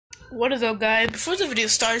What is up, guys? Before the video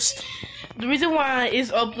starts, the reason why it's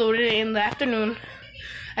uploaded in the afternoon,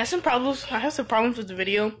 I have some problems with the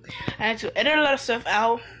video. I had to edit a lot of stuff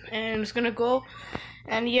out, and it's gonna go.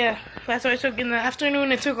 And yeah, that's why I took in the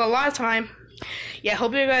afternoon. It took a lot of time. Yeah,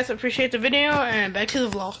 hope you guys appreciate the video, and back to the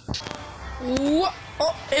vlog.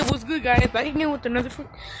 Oh, it was good, guys. Back again with another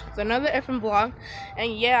effing vlog.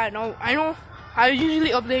 And yeah, I know. I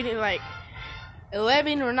usually update it like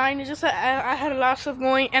 11 or 9. It's just that I had a lot of stuff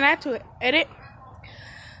going and I had to edit.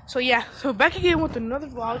 So yeah, so back again with another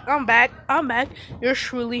vlog. I'm back. Yours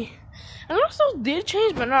truly. And also did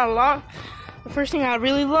change, but not a lot. The first thing I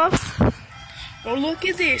really love. Oh, look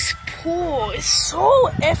at this pool. It's so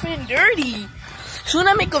effing dirty. Shouldn't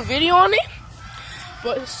I make a video on it?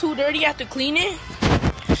 But it's too dirty. I have to clean it.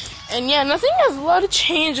 And yeah, nothing has a lot of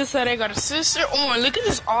change. Just that I got a sister. Oh, and look at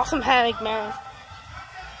this awesome hammock, man.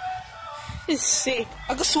 It's sick.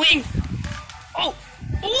 I can swing. Oh,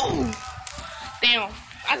 ooh, damn.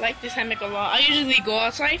 I like this hammock a lot. I usually go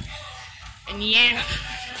outside, and yeah,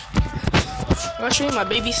 I'm gonna show you my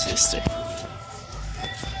baby sister.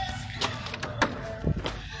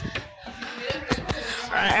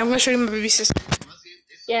 Alright, I'm gonna show you my baby sister.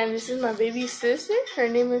 Yeah, and this is my baby sister. Her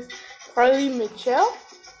name is Carly Mitchell.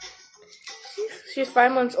 She's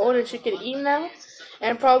 5 months old and she can eat now.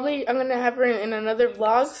 And probably I'm gonna have her in another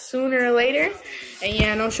vlog sooner or later. And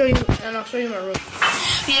yeah, and I'll show you my room.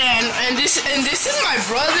 Yeah, and this is my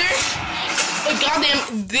brother. Oh,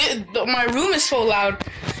 goddamn, my room is so loud.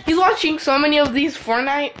 He's watching so many of these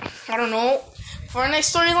Fortnite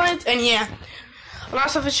storylines, and yeah, a lot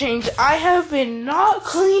of stuff has changed. I have been not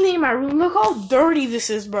cleaning my room. Look how dirty this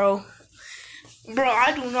is, bro. Bro,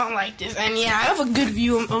 I do not like this. And yeah, I have a good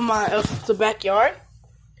view of the backyard.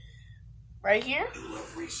 Right here.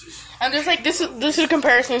 And there's like this is a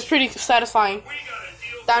comparison. It's pretty satisfying.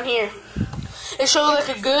 Down here. It shows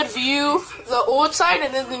like a good view, the old side,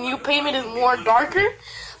 and then the new pavement is more darker.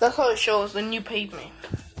 That's how it shows, the new pavement.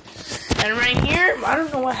 And right here, I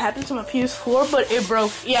don't know what happened to my PS4, but it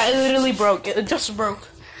broke. Yeah, it literally broke. It just broke.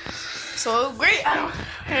 So great. I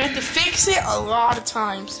had to fix it a lot of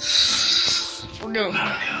times. No.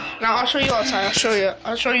 Now I'll show you outside.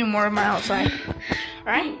 I'll show you more of my outside.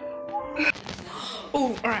 Alright?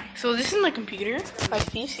 Oh, alright. So this is my computer, my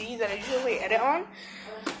PC that I usually edit on.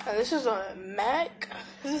 And this is a Mac.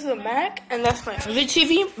 And that's my other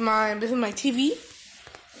TV. This is my TV.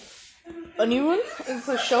 A new one. It's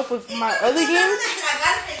a shelf with my other games.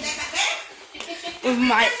 With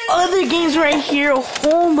my other games right here, a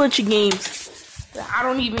whole bunch of games that I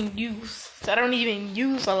don't even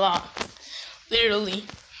use a lot. Literally.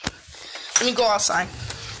 Let me go outside.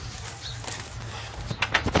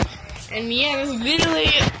 And yeah, that's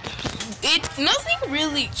literally it. Nothing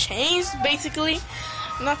really changed, basically.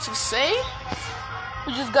 Not to say.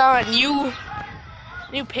 We just got a new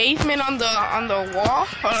pavement on the wall,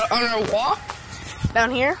 on our wall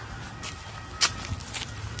down here.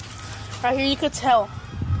 Right here, you could tell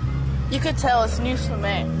it's new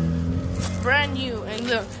cement, brand new. And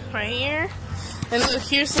look right here, and look,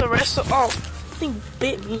 here's the rest of. Oh, thing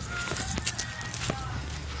bit me.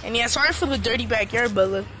 And yeah, sorry for the dirty backyard, but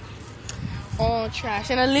look, all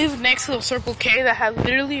trash. And I live next to a Circle K that has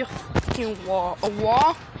literally a fucking wall,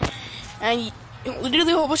 and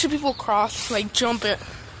literally a whole bunch of people cross, like jump it.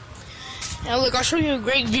 And look, I'll show you a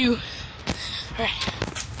great view. Alright.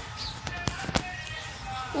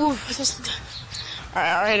 Ooh,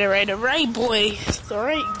 alright, boys.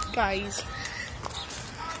 Alright, guys.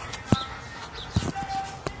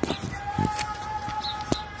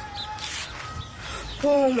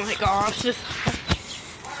 Oh my gosh,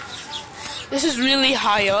 this is really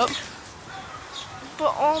high up.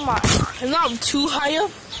 But oh my, it's not too high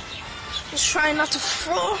up. Just trying not to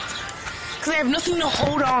fall, because I have nothing to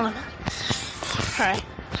hold on. Alright,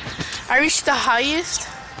 I reached the highest.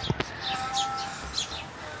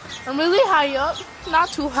 I'm really high up, not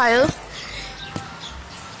too high up.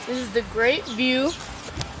 This is the great view.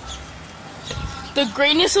 The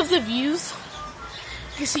greatness of the views.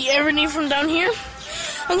 You can see everything from down here.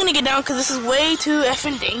 I'm gonna get down because this is way too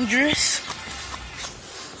effing dangerous.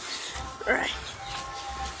 Alright.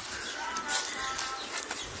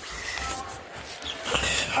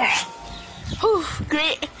 Alright. Whew,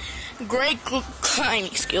 great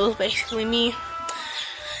climbing skills, basically me.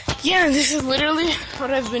 Yeah, this is literally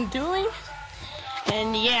what I've been doing.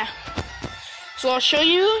 And yeah. So I'll show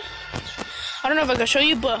you. I don't know if I can show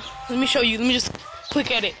you, but let me show you. Let me just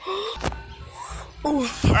click at it. Ooh,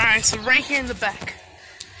 alright, so right here in the back.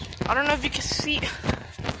 I don't know if you can see.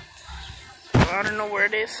 I don't know where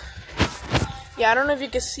it is. Yeah, I don't know if you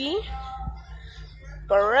can see.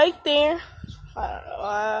 But right there,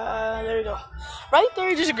 right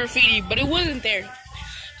there, just a graffiti, but it wasn't there.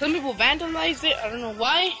 Some people vandalized it. I don't know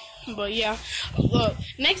why, but yeah. The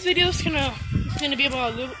next video is gonna be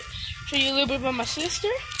about show you a little bit about my sister,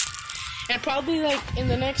 and probably like in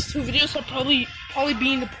the next 2 videos, I'll probably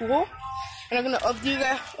be in the pool, and I'm gonna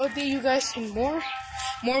update you guys in more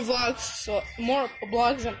vlogs. So more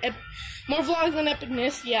vlogs on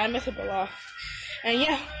epicness. Yeah, I messed up a lot, and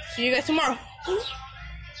yeah, see you guys tomorrow.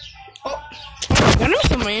 Oh, I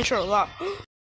messed up my intro a lot.